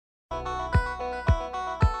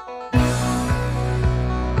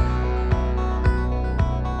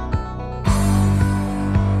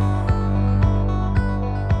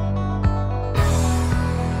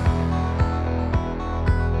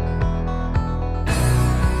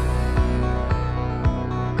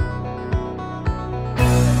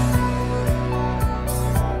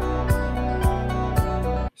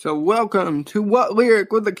So welcome to What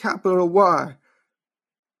Lyric with a capital Y.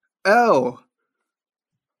 L.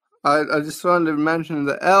 I just wanted to mention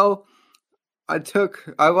the L. I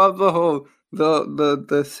love the whole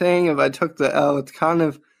the saying of I took the L. It's kind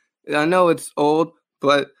of, I know it's old,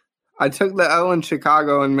 but I took the L in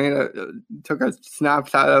Chicago and took a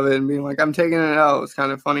Snapchat of it and being like, I'm taking an L. It's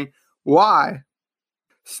kind of funny. Y.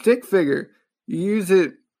 Stick figure. You use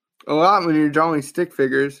it a lot when you're drawing stick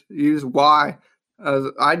figures. You use Y, as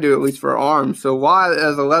I do, at least for arms. So Y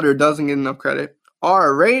as a letter doesn't get enough credit.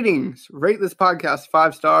 R, ratings. Rate this podcast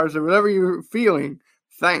 5 stars or whatever you're feeling.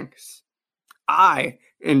 Thanks. I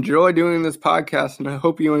enjoy doing this podcast, and I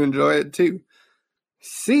hope you enjoy it too.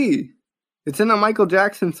 C, it's in a Michael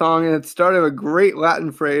Jackson song, and it started a great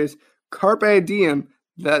Latin phrase, Carpe Diem,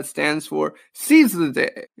 that stands for seize the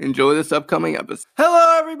day. Enjoy this upcoming episode.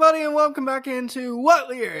 Hello, everybody, and welcome back into What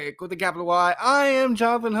Lyric with a capital Y. I am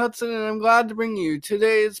Jonathan Hudson, and I'm glad to bring you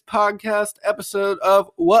today's podcast episode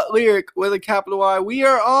of What Lyric with a capital Y. We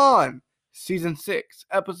are on Season 6,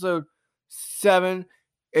 Episode 7.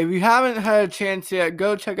 If you haven't had a chance yet,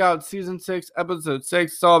 go check out Season 6, Episode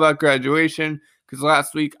 6. It's all about graduation, because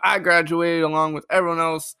last week I graduated along with everyone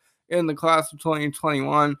else in the class of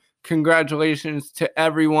 2021. Congratulations to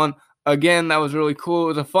everyone. Again, that was really cool. It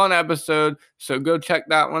was a fun episode, so go check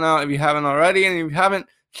that one out if you haven't already. And if you haven't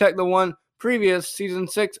checked the one previous, Season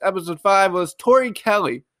 6, Episode 5 was Tori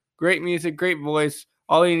Kelly. Great music, great voice,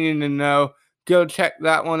 all you need to know. Go check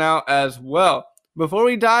that one out as well. Before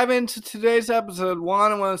we dive into today's episode, I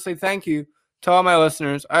want to say thank you to all my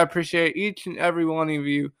listeners. I appreciate each and every one of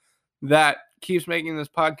you that keeps making this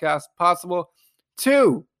podcast possible.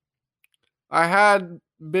 2, I had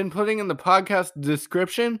been putting in the podcast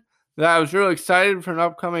description that I was really excited for an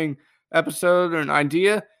upcoming episode or an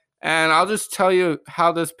idea, and I'll just tell you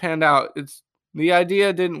how this panned out. The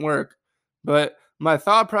idea didn't work, but my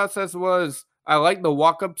thought process was I like the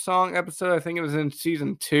walk-up song episode. I think it was in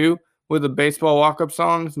Season 2 with the baseball walk-up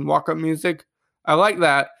songs and walk-up music. I like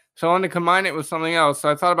that, so I wanted to combine it with something else.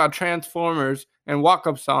 So I thought about Transformers and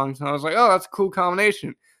walk-up songs, and I was like, oh, that's a cool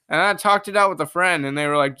combination. And I talked it out with a friend, and they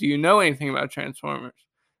were like, do you know anything about Transformers?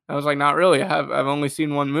 I was like, not really. I've only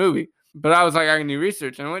seen one movie. But I was like, I can do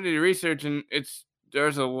research. And I went to do research, and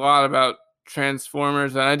there's a lot about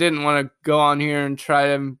Transformers. And I didn't want to go on here and try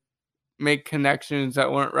to make connections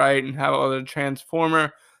that weren't right and have other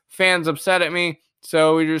Transformer fans upset at me.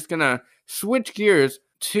 So we're just going to switch gears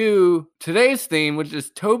to today's theme, which is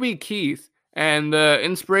Toby Keith. And the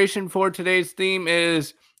inspiration for today's theme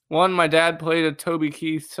is, one, my dad played a Toby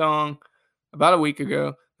Keith song about a week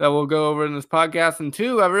ago that we'll go over in this podcast. And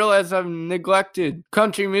 2, I realized I've neglected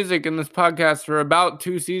country music in this podcast for about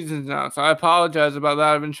 2 seasons now. So I apologize about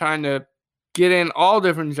that. I've been trying to get in all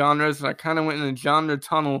different genres, and I kind of went in a genre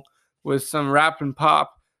tunnel with some rap and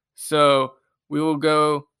pop. So we will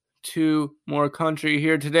go to more country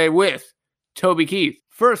here today with Toby Keith.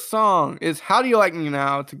 First song is How Do You Like Me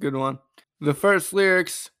Now? It's a good one. The first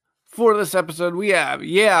lyrics for this episode we have,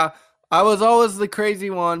 yeah, I was always the crazy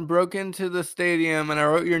one, broke into the stadium, and I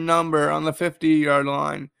wrote your number on the 50-yard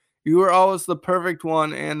line. You were always the perfect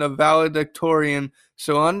one and a valedictorian,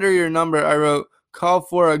 so under your number I wrote, call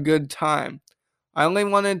for a good time. I only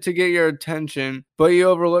wanted to get your attention, but you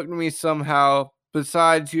overlooked me somehow.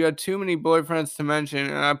 Besides, you had too many boyfriends to mention,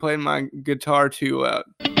 and I played my guitar too loud.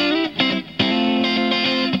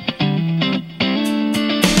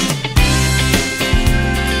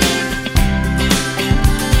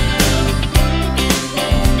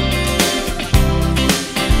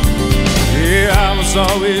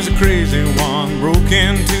 Always a crazy one, broke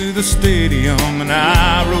into the stadium, and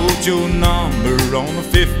I wrote your number on the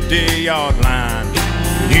 50-yard line.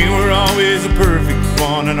 You were always the perfect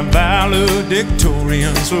one and a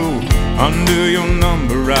valedictorian, so under your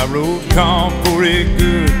number I wrote, call for a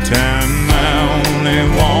good time. I only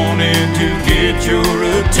wanted to get your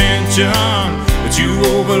attention, but you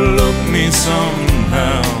overlooked me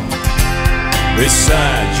somehow.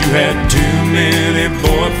 Besides, you had too many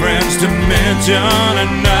boyfriends to mention,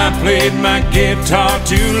 and I played my guitar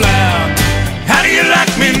too loud. How do you like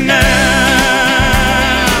me now?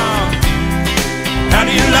 How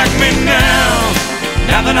do you like me now?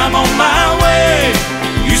 Now that I'm on my way,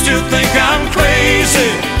 you still think I'm crazy,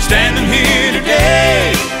 standing here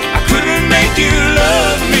today. I couldn't make you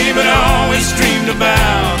love me, but I always dreamed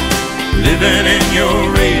about living in your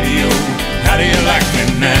radio. How do you like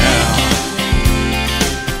me now?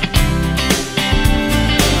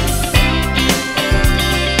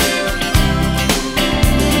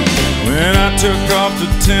 When I took off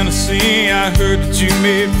to Tennessee, I heard that you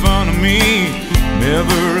made fun of me.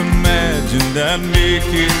 Never imagined I'd make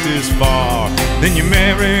it this far. Then you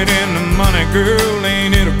married into money, girl.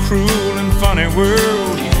 Ain't it a cruel and funny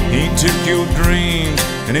world? He took your dreams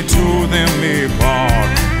and he tore them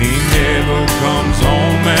apart. He never comes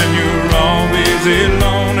home and you're always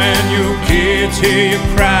alone, and your kids hear you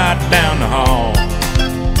cry down the hall.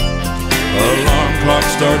 Alarm clock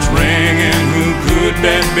starts ringing, who could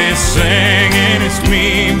that be singing? It's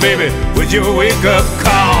me, baby, with your wake-up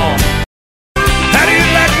call. How do you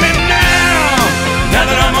like me now, now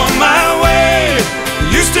that I'm on my way?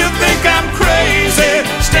 You still think I'm crazy,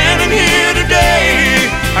 standing here today?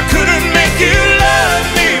 I couldn't make you love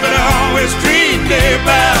me, but I always dreamed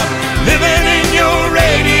about living in your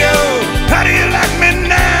radio. How do you like me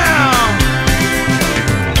now?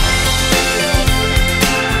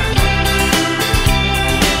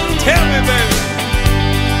 Tell me, baby.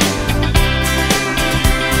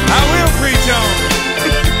 I will preach on.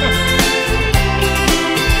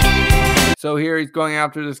 So here he's going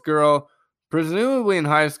after this girl, presumably in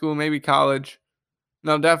high school, maybe college.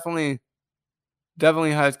 No, definitely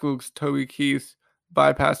high school, because Toby Keith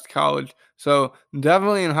bypassed college. So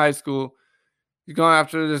definitely in high school. He's going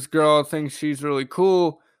after this girl, thinks she's really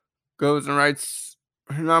cool, goes and writes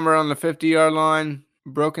her number on the 50-yard line,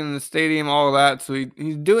 broken in the stadium, all of that. So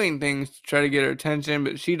he's doing things to try to get her attention,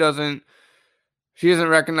 but she doesn't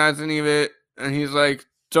recognize any of it. And he's like,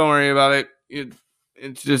 don't worry about it.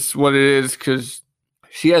 It's just what it is, because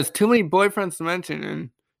she has too many boyfriends to mention, and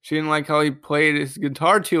she didn't like how he played his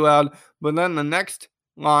guitar too loud. But then the next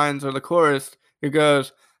lines, or the chorus, it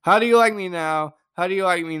goes, how do you like me now? How do you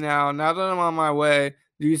like me now? Now that I'm on my way,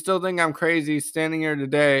 do you still think I'm crazy standing here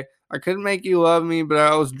today? I couldn't make you love me, but I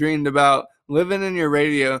always dreamed about living in your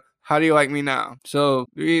radio. How do you like me now? So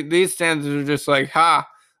these stanzas are just like, ha,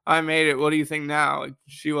 I made it. What do you think now? Like,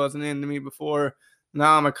 she wasn't into me before.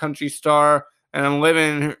 Now I'm a country star, and I'm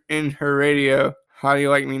living in her radio. How do you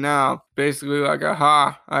like me now? Basically like a,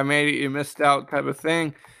 ha, I made it, you missed out type of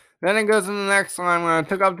thing. Then it goes in the next line, when I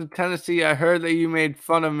took up to Tennessee, I heard that you made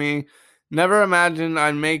fun of me. Never imagined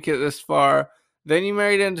I'd make it this far. Then you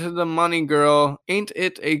married into the money, girl. Ain't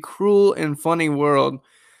it a cruel and funny world?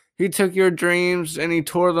 He took your dreams and he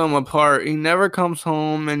tore them apart. He never comes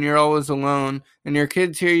home and you're always alone. And your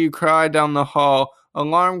kids hear you cry down the hall.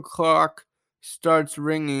 Alarm clock starts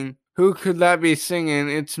ringing. Who could that be singing?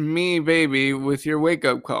 It's me, baby, with your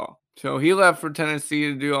wake-up call. So he left for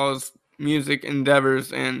Tennessee to do all his music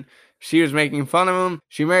endeavors, and she was making fun of him.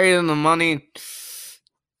 She married him the money.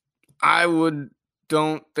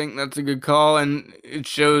 Don't think that's a good call, and it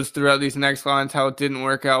shows throughout these next lines how it didn't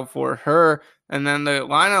work out for her. And then the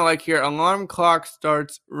line I like here, alarm clock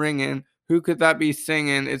starts ringing. Who could that be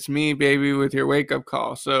singing? It's me, baby, with your wake-up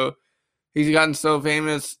call. So he's gotten so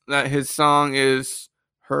famous that his song is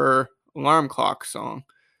her alarm clock song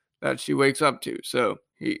that she wakes up to. So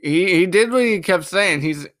he did what he kept saying.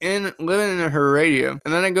 He's living in her radio.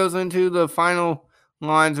 And then it goes into the final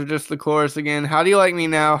lines of just the chorus again. How do you like me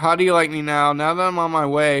now? How do you like me now? Now that I'm on my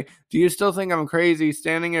way, do you still think I'm crazy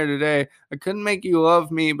standing here today? I couldn't make you love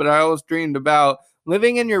me, but I always dreamed about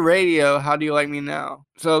living in your radio. How do you like me now?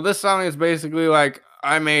 So this song is basically like,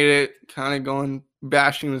 I made it, kind of going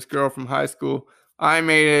bashing this girl from high school. I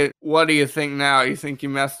made it. What do you think now? You think you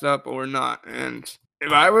messed up or not? And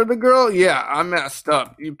if I were the girl, yeah, I messed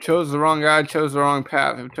up. You chose the wrong guy, chose the wrong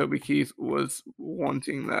path if Toby Keith was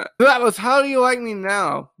wanting that. So that was How Do You Like Me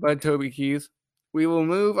Now by Toby Keith. We will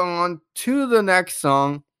move on to the next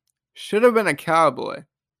song, Should Have Been a Cowboy.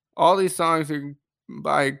 All these songs are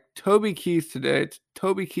by Toby Keith today. It's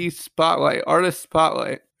Toby Keith Spotlight, Artist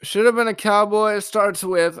Spotlight. Should Have Been a Cowboy starts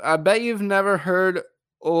with, I bet you've never heard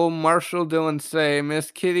old Marshall Dillon say,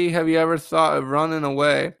 Miss Kitty, have you ever thought of running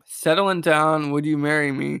away? Settling down, would you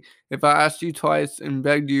marry me if I asked you twice and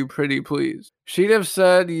begged you pretty please? She'd have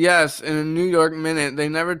said yes in a New York minute. They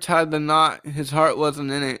never tied the knot, his heart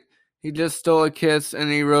wasn't in it. He just stole a kiss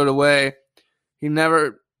and he rode away. He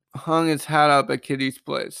never hung his hat up at Kitty's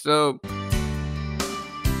place. So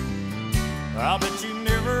I bet you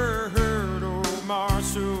never heard old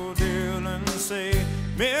Marshall Dillon say,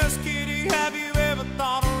 Miss Kitty, have you ever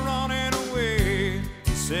thought of running away?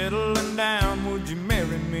 Settling down, would you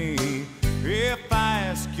marry me if I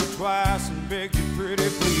asked you twice and begged you pretty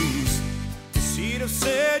please? She'd have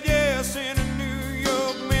said yes in a New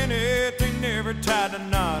York minute. They never tied a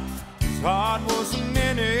knot, his heart wasn't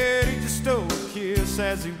in it. He just stole a kiss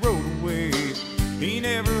as he rode away. He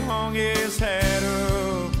never hung his hat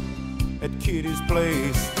up at Kitty's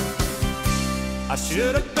place. I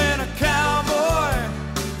should have been a cowboy.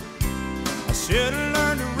 I should have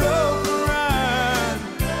learned to rope and ride,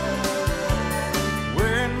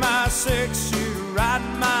 wearing my 6-shooter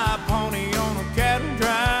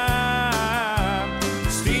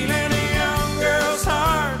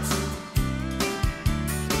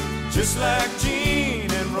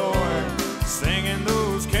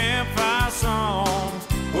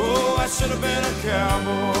should have been a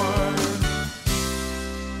cowboy.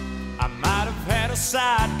 I might have had a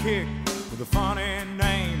sidekick with a funny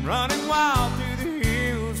name, running wild through the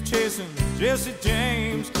hills, chasing Jesse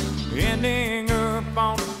James, ending up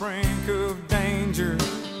on the brink of danger,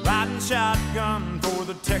 riding shotgun for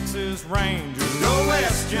the Texas Rangers. Go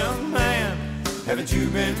west, young man, haven't you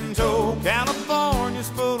been told? California's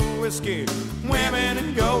full of whiskey, women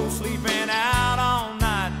and gold, sleeping out all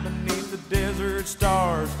night beneath the desert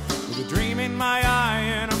stars, with a dream in my eye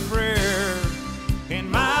and a prayer in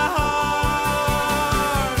my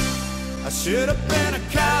heart. I should have been a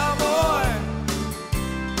cowboy,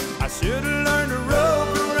 I should have learned to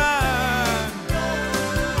rope and ride,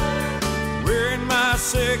 wearing my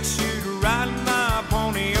six-shooter, riding my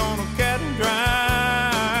pony on a cattle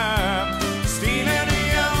drive, stealing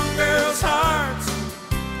a young girl's hearts,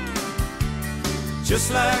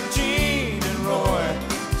 just like Gene and Roy,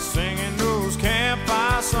 singing those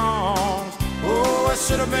campfire songs. Oh, I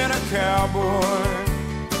should have been a cowboy.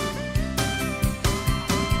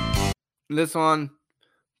 This one,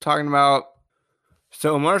 talking about,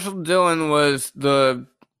 so Marshall Dillon was one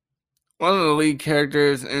of the lead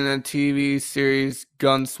characters in a TV series,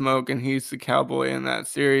 Gunsmoke, and he's the cowboy in that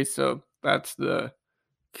series, so that's the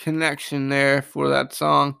connection there for that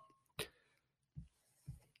song.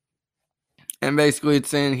 And basically it's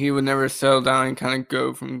saying he would never settle down and kind of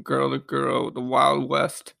go from girl to girl, the Wild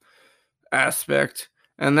West aspect.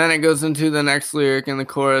 And then it goes into the next lyric in the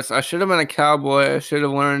chorus. I should have been a cowboy. I should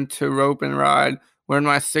have learned to rope and ride, wearing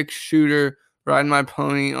my six-shooter, riding my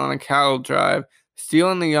pony on a cattle drive,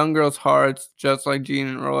 stealing the young girls' hearts, just like Gene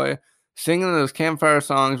and Roy, singing those campfire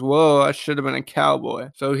songs. Whoa, I should have been a cowboy.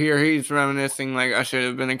 So here he's reminiscing, like, I should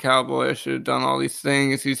have been a cowboy. I should have done all these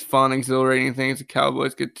things, these fun, exhilarating things that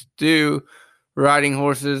cowboys get to do, riding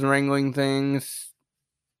horses, wrangling things,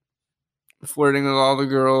 flirting with all the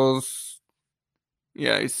girls.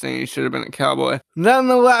 Yeah, he's saying he should have been a cowboy. Then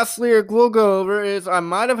the last lyric we'll go over is, I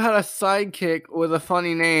might have had a sidekick with a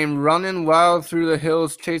funny name, running wild through the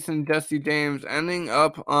hills, chasing Jesse James, ending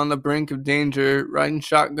up on the brink of danger, riding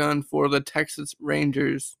shotgun for the Texas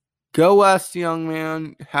Rangers. Go west, young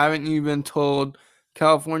man, haven't you been told?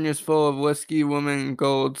 California's full of whiskey, women, and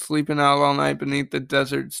gold, sleeping out all night beneath the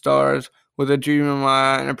desert stars, with a dream in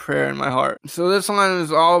my eye and a prayer in my heart. So this line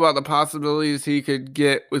is all about the possibilities he could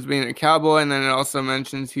get with being a cowboy, and then it also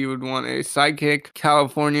mentions he would want a sidekick.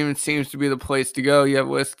 California seems to be the place to go. You have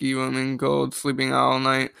whiskey, women, gold, sleeping out all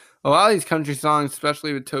night. A lot of these country songs,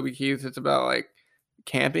 especially with Toby Keith, it's about like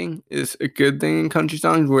camping is a good thing in country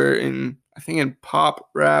songs, where I think in pop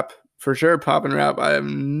rap, for sure pop and rap, I have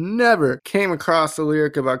never came across a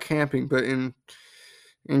lyric about camping, but in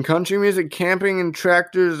country music, camping and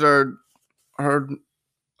tractors are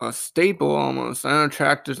a staple almost. I know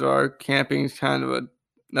tractors are, camping is kind of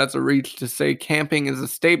that's a reach to say camping is a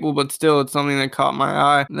staple, but still it's something that caught my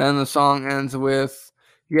eye. And then the song ends with,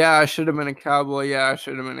 yeah, I should have been a cowboy. Yeah, I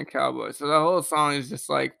should have been a cowboy. So the whole song is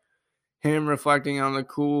just like him reflecting on the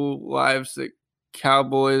cool lives that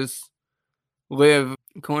cowboys live,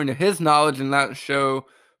 according to his knowledge in that show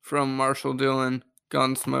from Marshall Dillon,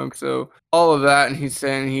 Gunsmoke. So all of that, and he's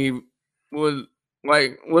saying he would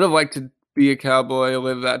have liked to be a cowboy,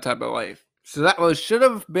 live that type of life. So that was Should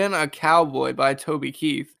Have Been a Cowboy by Toby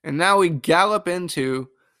Keith. And now we gallop into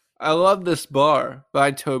I Love This Bar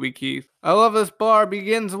by Toby Keith. I Love This Bar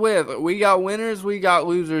begins with, we got winners, we got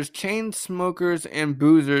losers, chain smokers and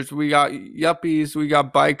boozers, we got yuppies, we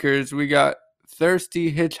got bikers, we got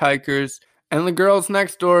thirsty hitchhikers, and the girls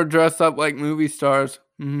next door dress up like movie stars.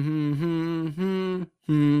 I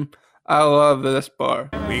love this bar.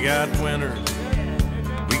 We got winners,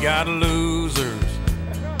 we got losers,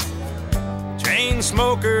 chain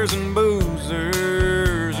smokers and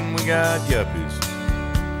boozers, and we got yuppies,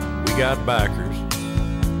 we got bikers,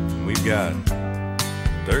 and we've got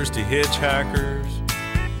thirsty hitchhikers,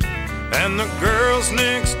 and the girls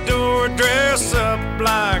next door dress up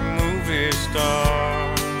like movie stars.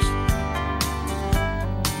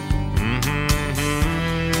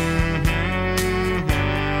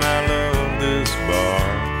 I love this bar.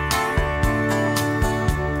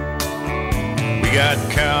 We got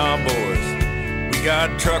cowboys, we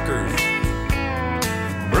got truckers,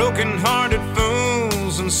 broken-hearted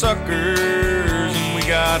fools and suckers, and we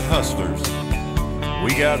got hustlers,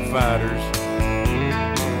 we got fighters,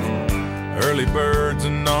 early birds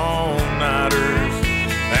and all-nighters,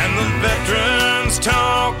 and the veterans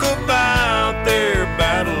talk about their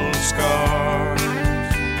battle scars.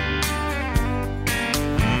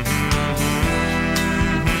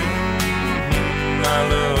 I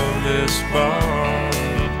love this bar.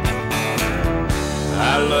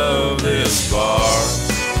 I love this bar.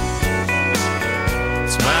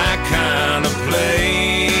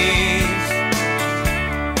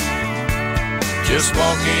 Just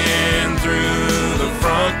walking through the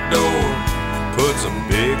front door puts a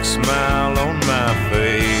big smile on my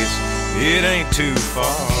face. It ain't too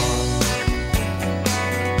far.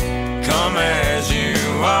 Come as you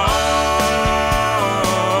are.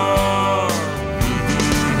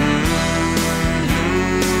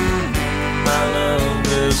 I love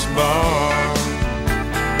this bar.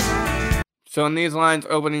 So in these lines,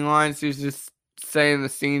 opening lines, he's just saying the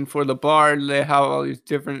scene for the bar. They have all these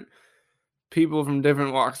different people from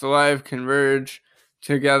different walks of life converge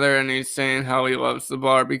together, and he's saying how he loves the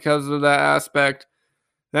bar because of that aspect.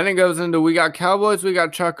 Then it goes into, we got cowboys, we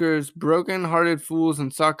got truckers, broken-hearted fools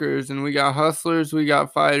and suckers, and we got hustlers, we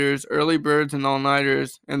got fighters, early birds and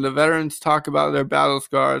all-nighters, and the veterans talk about their battle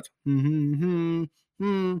scars. I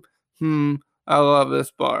love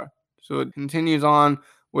this bar. So it continues on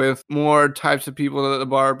with more types of people that the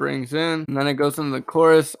bar brings in, and then it goes into the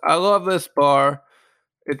chorus. I love this bar.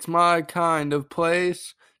 It's my kind of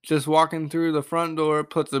place. Just walking through the front door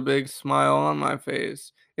puts a big smile on my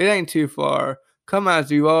face. It ain't too far. Come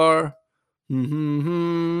as you are. I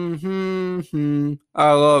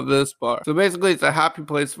love this bar. So basically, it's a happy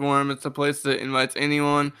place for him. It's a place that invites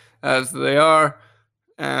anyone as they are.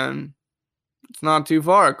 And it's not too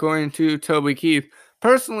far, according to Toby Keith.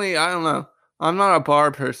 Personally, I don't know. I'm not a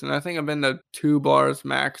bar person. I think I've been to 2 bars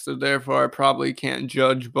max, so therefore I probably can't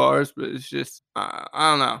judge bars, but it's just, I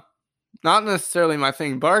don't know. Not necessarily my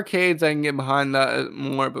thing. Barcades, I can get behind that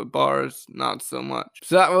more, but bars, not so much.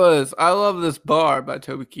 So that was I Love This Bar by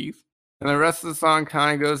Toby Keith. And the rest of the song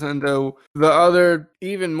kind of goes into the other,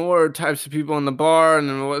 even more types of people in the bar, and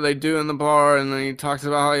then what they do in the bar, and then he talks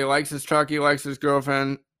about how he likes his truck, he likes his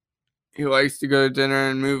girlfriend, he likes to go to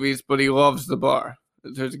dinner and movies, but he loves the bar.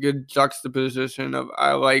 There's a good juxtaposition of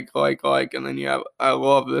I like, and then you have I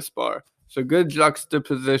love this bar. So good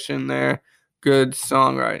juxtaposition there, good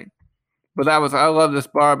songwriting. But that was I Love This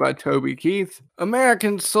Bar by Toby Keith.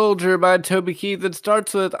 American Soldier by Toby Keith. It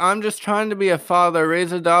starts with, I'm just trying to be a father,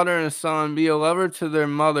 raise a daughter and a son, be a lover to their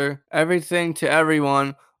mother, everything to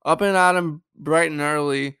everyone, up and at 'em bright and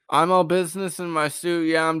early. I'm all business in my suit,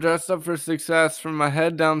 yeah, I'm dressed up for success from my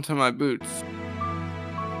head down to my boots.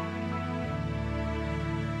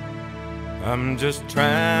 I'm just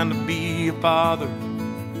trying to be a father,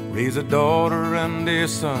 raise a daughter and a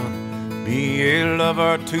son, be a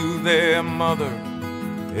lover to their mother,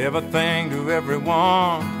 everything to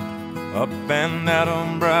everyone, up and at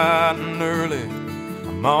 'em bright and early.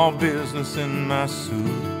 I'm all business in my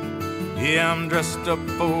suit, yeah, I'm dressed up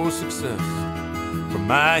for success, from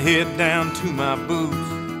my head down to my boots.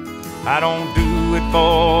 I don't do it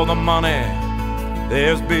for the money,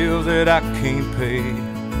 there's bills that I can't pay.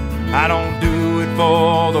 I don't do it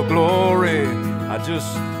for the glory, I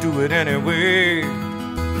just do it anyway.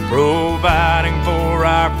 Providing for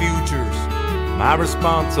our futures, my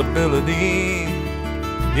responsibility.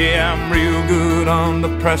 Yeah, I'm real good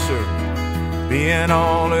under pressure, being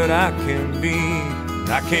all that I can be.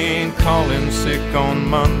 I can't call in sick on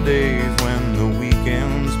Mondays when the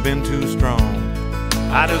weekend's been too strong.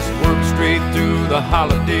 I just work straight through the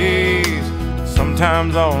holidays,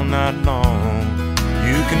 sometimes all night long.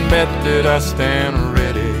 You can bet that I stand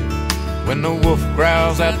ready when the wolf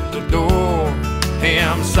growls at the door. Hey,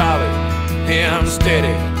 I'm solid, hey, I'm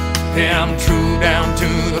steady, hey, I'm true down to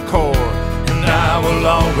the core. And I will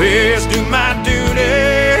always do my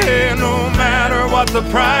duty, no matter what the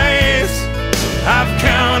price. I've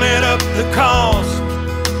counted up the cost,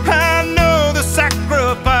 I know the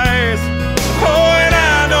sacrifice. Oh, and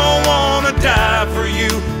I don't want to die for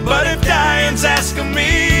you, but if dying's asking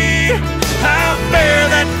me, I'll bear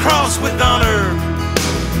that cross with honor,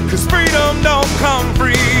 'cause freedom don't come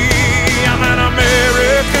free. I'm an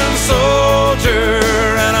American soldier,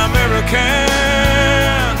 an American.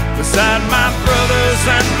 Beside my brothers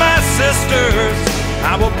and my sisters,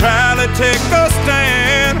 I will proudly take a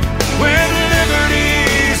stand. When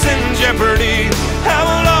liberty's in jeopardy, I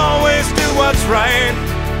will always do what's right.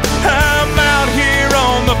 I'm out here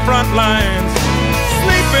on the front lines,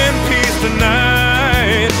 sleep in peace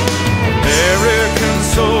tonight. American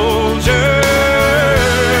soldier,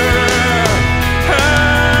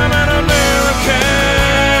 I'm an American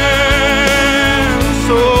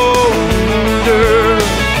soldier.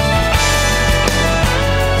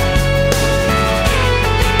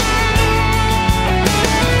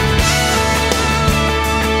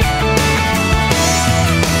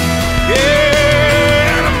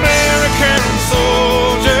 Yeah, an American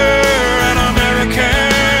soldier, an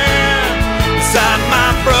American. Beside my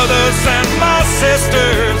brothers and my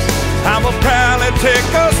sisters, I will proudly take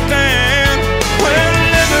a stand. When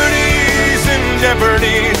liberty's in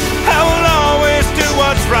jeopardy, I will always do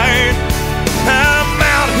what's right.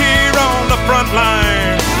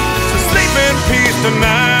 line. So sleep in peace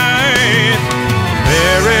tonight,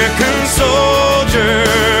 American soldier.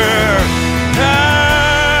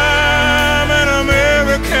 I'm an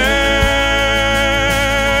American,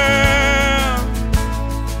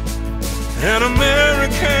 an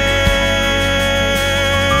American,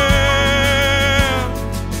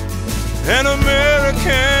 an American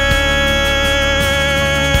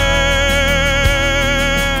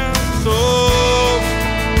soldier.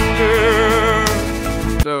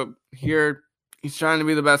 So here he's trying to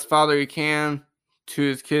be the best father he can to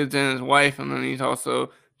his kids and his wife, and then he's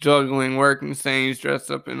also juggling work and saying he's dressed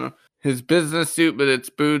up in his business suit, but it's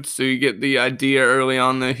boots, so you get the idea early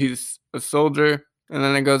on that he's a soldier. And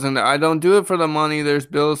then it goes into, I don't do it for the money, there's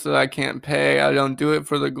bills that I can't pay, I don't do it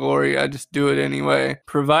for the glory, I just do it anyway.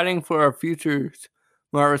 Providing for our futures,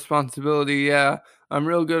 my responsibility, yeah, I'm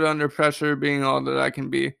real good under pressure, being all that I can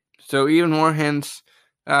be. So even more hints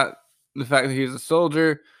at the fact that he's a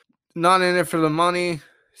soldier, not in it for the money,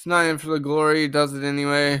 he's not in it for the glory, he does it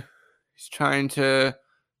anyway. He's trying to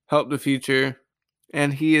help the future,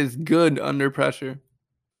 and he is good under pressure.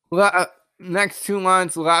 Next two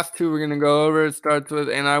lines, the last two we're going to go over. It starts with,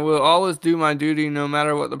 and I will always do my duty no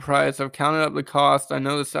matter what the price. I've counted up the cost. I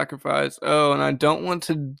know the sacrifice. Oh, and I don't want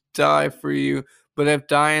to die for you, but if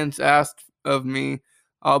dying's asked of me,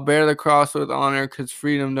 I'll bear the cross with honor, because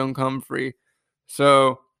freedom don't come free.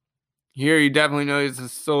 So here you definitely know he's a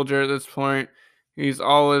soldier at this point. He'll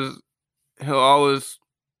always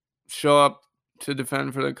show up to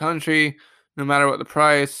defend for the country, no matter what the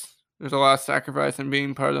price. There's a lot of sacrifice in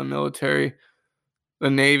being part of the military, the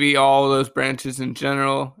Navy, all of those branches in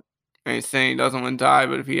general. And he's saying he doesn't want to die,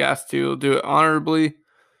 but if he has to, he'll do it honorably,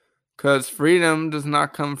 because freedom does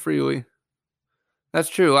not come freely. That's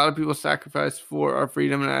true. A lot of people sacrifice for our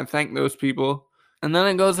freedom, and I thank those people. And then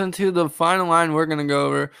it goes into the final line we're going to go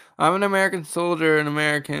over. I'm an American soldier, an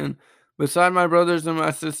American. Beside my brothers and my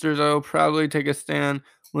sisters, I will proudly take a stand.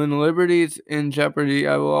 When liberty's in jeopardy,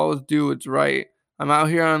 I will always do what's right. I'm out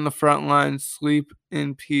here on the front lines. Sleep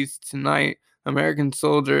in peace tonight. American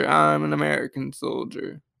soldier, I'm an American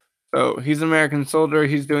soldier. So he's an American soldier.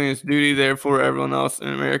 He's doing his duty. Therefore, everyone else in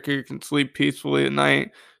America can sleep peacefully at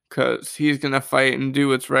night, because he's going to fight and do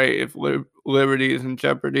what's right if liberty is in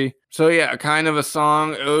jeopardy. So yeah, kind of a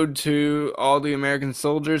song ode to all the American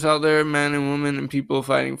soldiers out there, men and women and people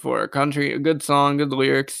fighting for our country. A good song, good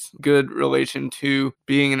lyrics, good relation to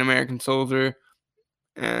being an American soldier.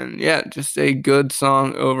 And yeah, just a good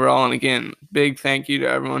song overall. And again, big thank you to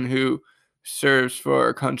everyone who serves for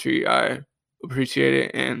our country. I appreciate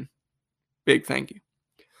it, and big thank you.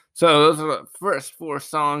 So those are the first 4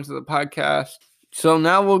 songs of the podcast. So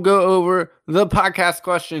now we'll go over the podcast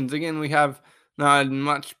questions. Again, we have not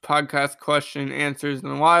much podcast question answers in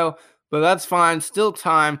a while, but that's fine. Still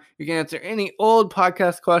time. You can answer any old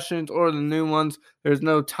podcast questions or the new ones. There's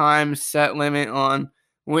no time set limit on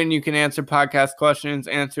when you can answer podcast questions.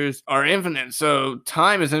 Answers are infinite, so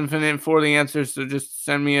time is infinite for the answers. So just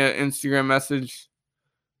send me an Instagram message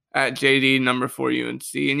at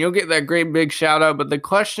JD4UNC, and you'll get that great big shout out. But the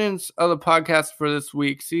questions of the podcast for this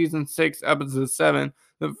week, season 6, episode 7,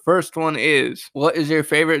 the first one is, what is your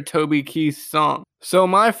favorite Toby Keith song? So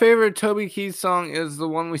my favorite Toby Keith song is the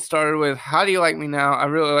one we started with, How Do You Like Me Now? I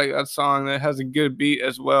really like that song. That has a good beat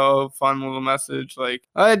as well, fun little message. Like,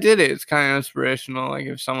 I did it. It's kind of inspirational. Like,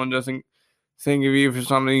 if someone doesn't think of you for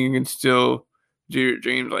something, you can still do your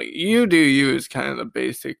dreams. Like, you do you is kind of the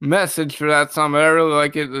basic message for that song, but I really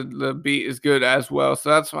like it. The beat is good as well. So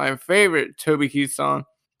that's my favorite Toby Keith song.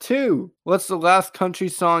 2, what's the last country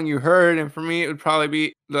song you heard? And for me, it would probably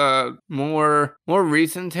be the more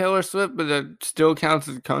recent Taylor Swift, but it still counts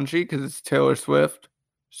as country because it's Taylor Swift.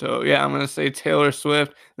 So yeah, I'm going to say Taylor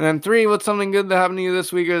Swift. And then 3, what's something good that happened to you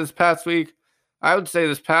this week or this past week? I would say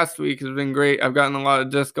this past week has been great. I've gotten a lot of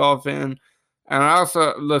disc golf in. And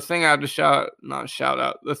also, the thing I have to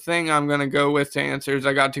the thing I'm going to go with to answer is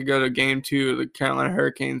I got to go to game 2 of the Carolina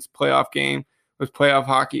Hurricanes playoff game with playoff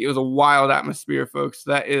hockey. It was a wild atmosphere, folks.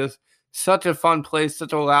 That is such a fun place,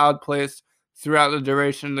 such a loud place throughout the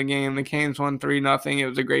duration of the game. The Canes won 3-0. It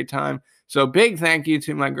was a great time. So big thank you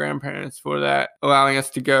to my grandparents for that, allowing us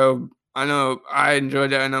to go. I know I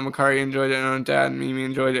enjoyed it. I know Makari enjoyed it. I know Dad and Mimi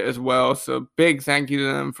enjoyed it as well. So big thank you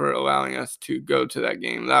to them for allowing us to go to that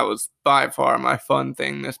game. That was by far my fun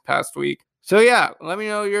thing this past week. So yeah, let me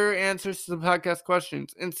know your answers to the podcast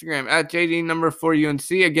questions. Instagram at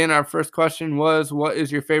JD4UNC. Again, our first question was, what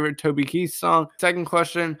is your favorite Toby Keith song? Second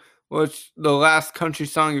question, what's the last country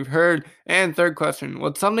song you've heard? And third question,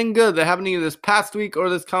 what's something good that happened to you this past week or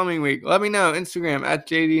this coming week? Let me know. Instagram at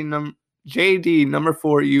JD4UNC.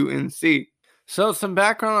 So some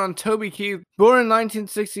background on Toby Keith. Born in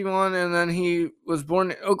 1961, and then he was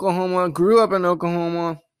born in Oklahoma, grew up in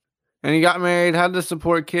Oklahoma, and he got married, had to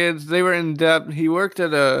support kids. They were in debt. He worked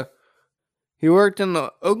in the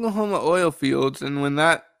Oklahoma oil fields, and when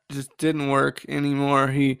that just didn't work anymore,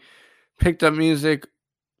 he picked up music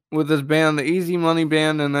with his band, the Easy Money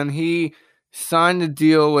Band, and then he signed a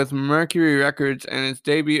deal with Mercury Records, and his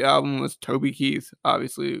debut album was Toby Keith.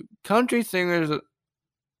 Obviously, country singers,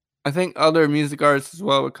 I think other music artists as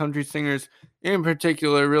well, but country singers in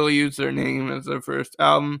particular really use their name as their first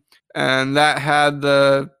album, and that had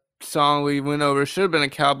the song we went over, Should Have Been a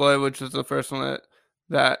Cowboy, which was the first one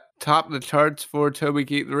that topped the charts for Toby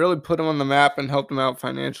Keith. It really put him on the map and helped him out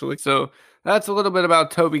financially. So that's a little bit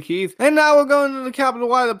about Toby Keith. And now we're going to the Capital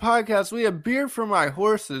Y of the podcast. We have Beer for My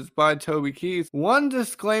Horses by Toby Keith. One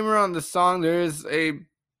disclaimer on the song, there is a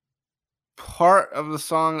part of the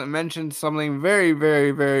song that mentions something very, very,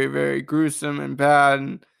 very, very gruesome and bad.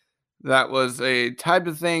 And that was a type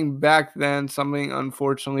of thing back then, something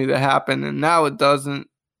unfortunately that happened. And now it doesn't,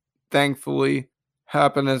 thankfully,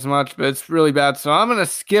 happen as much, but it's really bad. So I'm going to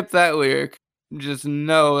skip that lyric. Just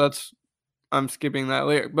know I'm skipping that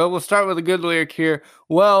lyric. But we'll start with a good lyric here.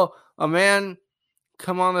 Well, a man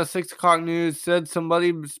come on the 6 o'clock news, said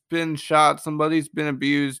somebody's been shot, somebody's been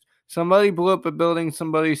abused, somebody blew up a building,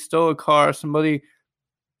 somebody stole a car, somebody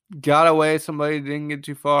got away, somebody didn't get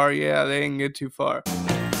too far. Yeah, they didn't get too far.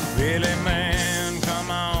 Really, man, come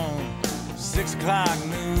on. 6 o'clock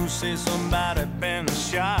news says somebody been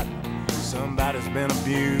shot. Somebody's been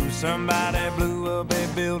abused, somebody blew up a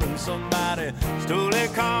building, somebody stole a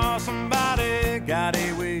car, somebody got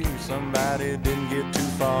away, somebody didn't get too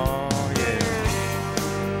far,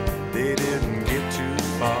 yeah, they didn't get too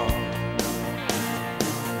far.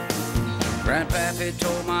 Grandpappy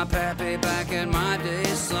told my pappy back in my day,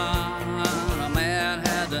 son, a man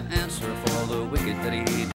had to answer for the wicked that he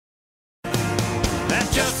did. That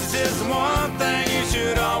justice is the one thing you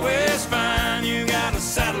should always find. You gotta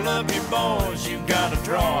saddle up your boys, you gotta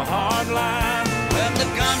draw a hard line. When the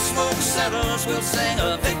gun smoke settles, we'll sing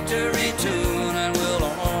a victory tune, and we'll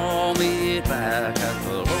all meet back at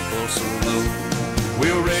the local saloon.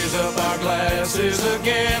 We'll raise up our glasses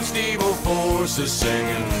against evil forces,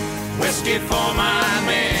 singing whiskey for my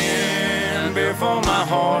men, beer for my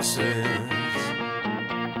horses.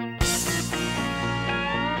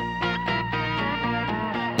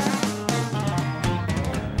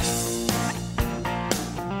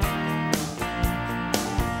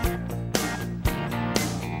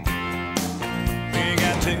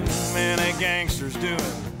 Gangsters doing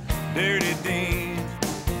dirty deeds,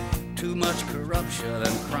 too much corruption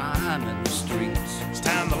and crime in the streets. It's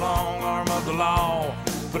time the long arm of the law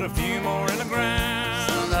put a few more in the ground.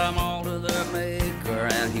 Send them all to their maker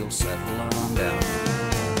and he'll settle them down.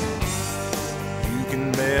 You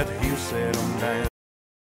can bet he'll settle them down.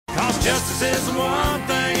 Cause justice is the one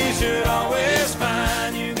thing you should always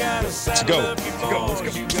find. You gotta saddle up your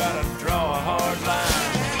boys, you gotta draw a hard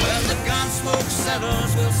line. When the gun smoke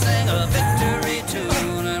settles, we'll sing a victory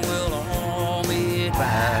tune, and we'll all meet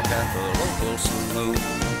back at the local saloon.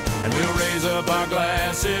 And we'll raise up our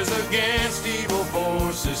glasses against evil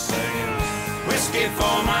forces, saying whiskey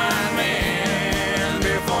for my men,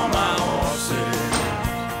 beer for my horses.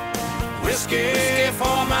 Whiskey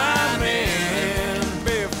for my men,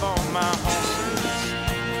 beer for my horses.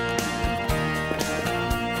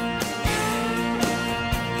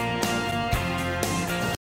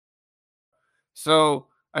 So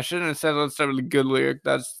I shouldn't have said let's start with a good lyric.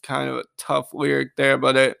 That's kind of a tough lyric there,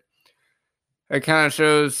 but it kind of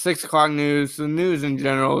shows 6 o'clock news, the news in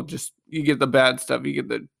general. Just you get the bad stuff, you get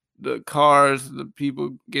the cars, the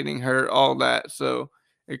people getting hurt, all that. So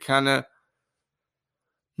it kind of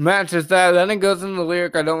matches that. Then it goes into the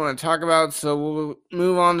lyric I don't want to talk about, so we'll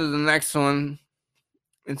move on to the next one.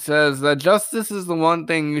 It says that justice is the one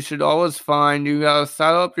thing you should always find. You gotta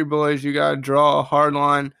saddle up your boys, you gotta draw a hard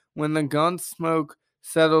line. When the gun smoke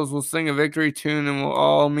settles, we'll sing a victory tune and we'll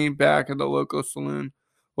all meet back at the local saloon.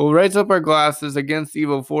 We'll raise up our glasses against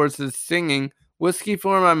evil forces, singing whiskey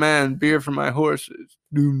for my men, beer for my horses.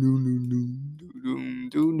 Doom, doom, doom, doom,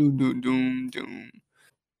 doom, doom, doom, doom, doom.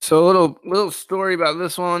 So a little story about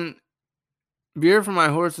this one. Beer for My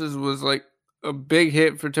Horses was like a big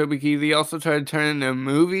hit for Toby Keith. He also tried to turn it into a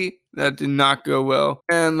movie that did not go well.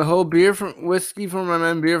 And the whole whiskey for my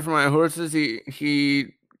men, beer for my horses,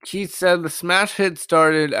 Keith said the smash hit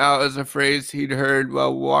started out as a phrase he'd heard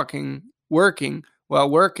while working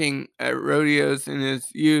at rodeos in his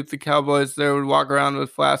youth. The cowboys there would walk around with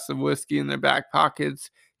flasks of whiskey in their back pockets,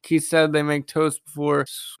 Keith said they make toasts before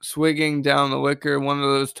swigging down the liquor. One of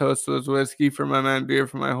those toasts was whiskey for my men, beer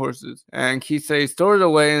for my horses. And Keith said he stored it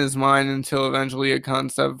away in his mind until eventually a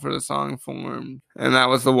concept for the song formed. And that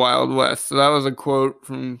was the Wild West. So that was a quote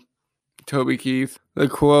from Toby Keith. The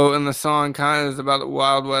quote in the song kind of is about the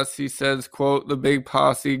Wild West. He says, quote, "The big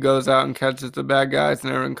posse goes out and catches the bad guys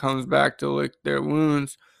and everyone comes back to lick their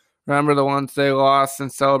wounds. Remember the ones they lost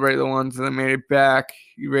and celebrate the ones that made it back.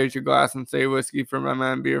 You raise your glass and say whiskey for my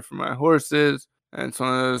men, beer for my horses." And it's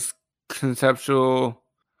one of those conceptual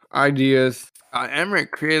ideas.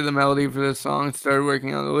 Emmerich created the melody for this song, started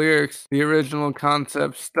working on the lyrics. The original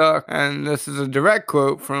concept stuck. And this is a direct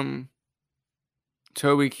quote from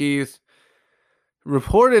Toby Keith.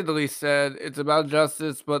 Reportedly said, "It's about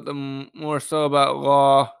justice, but more so about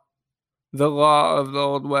law. The law of the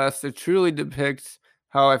Old West. It truly depicts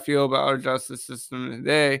how I feel about our justice system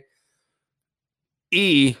today."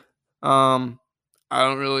 I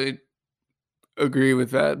don't really agree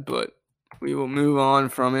with that, but we will move on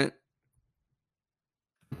from it.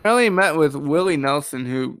 Apparently met with Willie Nelson,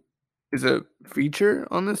 who is a feature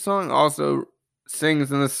on this song, also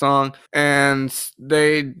sings in this song, and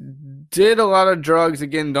they did a lot of drugs.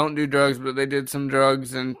 Again, don't do drugs, but they did some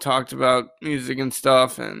drugs and talked about music and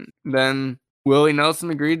stuff, and then Willie Nelson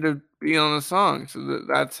agreed to be on the song. So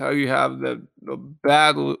that's how you have the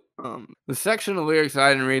bad the section of lyrics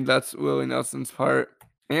I didn't read. That's Willie Nelson's part.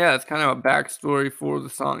 Yeah, it's kind of a backstory for the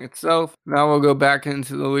song itself. Now we'll go back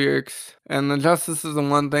into the lyrics. And the justice is the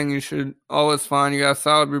one thing you should always find. You gotta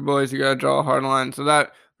celebrate, boys. You gotta draw a hard line. So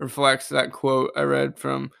that reflects that quote I read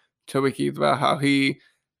from Toby Keith about how he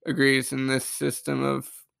agrees in this system of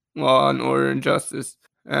law and order and justice.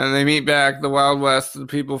 And they meet back, the Wild West. The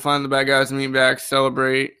people find the bad guys and meet back,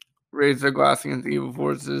 celebrate, raise their glass against evil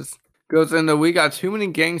forces. Goes into, "We got too many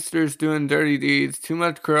gangsters doing dirty deeds, too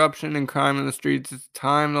much corruption and crime in the streets. It's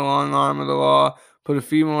time the long arm of the law put a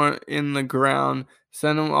few more in the ground.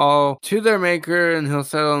 Send them all to their maker and he'll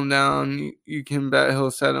settle them down. You can bet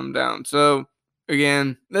he'll set them down." So,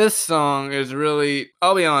 again, this song is really,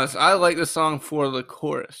 I'll be honest, I like this song for the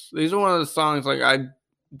chorus. These are one of the songs, like, I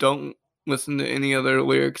don't listen to any other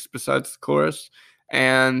lyrics besides the chorus.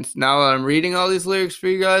 And now that I'm reading all these lyrics for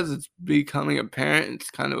you guys, it's becoming apparent.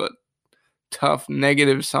 It's kind of a tough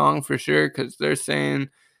negative song for sure, because they're saying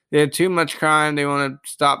they have too much crime, they want to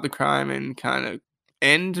stop the crime and kind of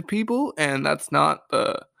end people, and that's not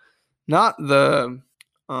the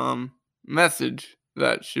message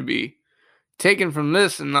that should be taken from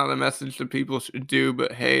this, and not the message that people should do.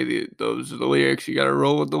 But hey, those are the lyrics. You got to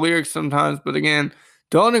roll with the lyrics sometimes. But again,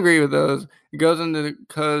 don't agree with those. It goes into,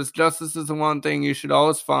 because justice is the one thing you should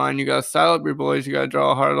always find. You got to saddle up your boys. You got to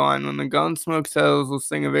draw a hard line. When the gun smoke settles, we'll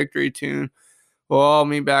sing a victory tune. We'll all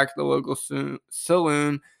meet back at the local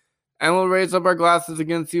saloon, and we'll raise up our glasses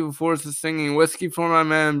against evil forces, singing whiskey for my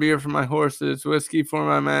men, beer for my horses. Whiskey for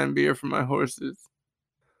my men, beer for my horses.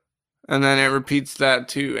 And then it repeats that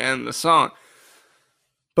to end the song.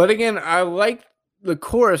 But again, I like the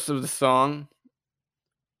chorus of the song.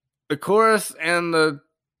 The chorus and the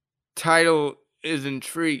title is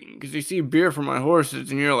intriguing, because you see beer for my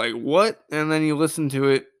horses and you're like, what? And then you listen to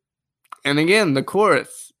it, and again, the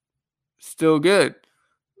chorus, still good.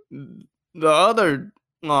 The other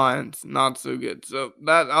lines, not so good. So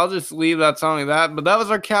that, I'll just leave that song like that. But that was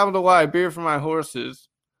our capital Y, Beer for My Horses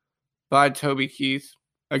by Toby Keith.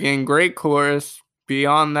 Again, great chorus.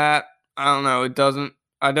 Beyond that, I don't know.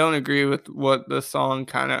 I don't agree with what the song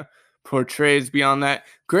kind of portrays beyond that.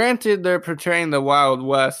 Granted, they're portraying the Wild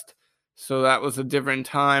West, so that was a different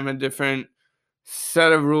time, a different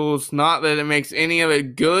set of rules. Not that it makes any of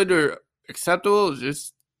it good or acceptable, it's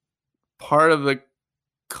just part of the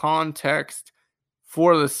context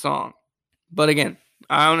for the song. But again,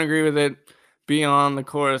 I don't agree with it beyond the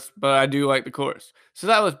chorus, but I do like the chorus. So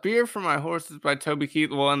that was Beer for My Horses by Toby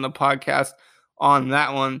Keith. We'll end the podcast on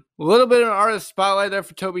that one. A little bit of an artist spotlight there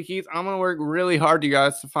for Toby Keith. I'm going to work really hard, you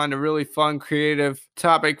guys, to find a really fun, creative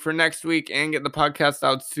topic for next week and get the podcast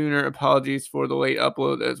out sooner. Apologies for the late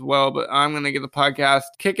upload as well, but I'm going to get the podcast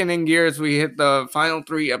kicking in gear as we hit the final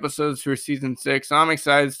 3 episodes for season 6. So I'm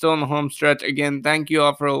excited, still in the home stretch. Again, thank you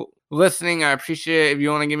all for listening. I appreciate it. If you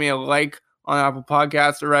want to give me a like on Apple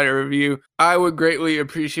Podcasts or write a review, I would greatly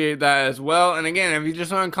appreciate that as well. And again, if you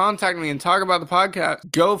just want to contact me and talk about the podcast,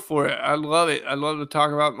 go for it. I love it. I'd love to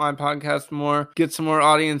talk about my podcast more, get some more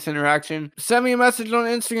audience interaction. Send me a message on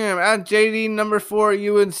Instagram at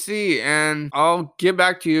JD4UNC, and I'll get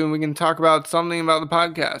back to you and we can talk about something about the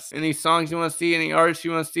podcast. Any songs you want to see, any artists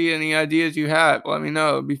you want to see, any ideas you have, let me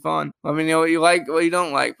know. It'd be fun. Let me know what you like, what you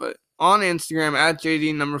don't like. But on Instagram at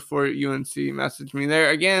JD4UNC, message me there.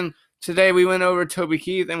 Again, Today we went over Toby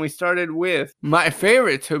Keith and we started with my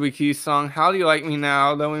favorite Toby Keith song, How Do You Like Me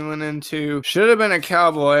Now? Then we went into Should Have Been a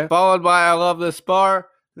Cowboy, followed by I Love This Bar,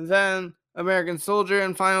 then American Soldier,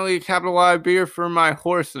 and finally Capital Y, Beer for My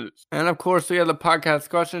Horses. And of course we had the podcast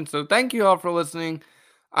question, so thank you all for listening.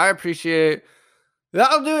 I appreciate it.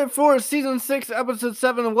 That'll do it for Season 6, Episode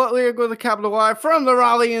 7 of What Lyric with a Capital Y from the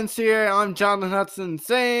Raleigh NCAA. I'm Jonathan Hudson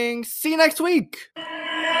saying, see you next week!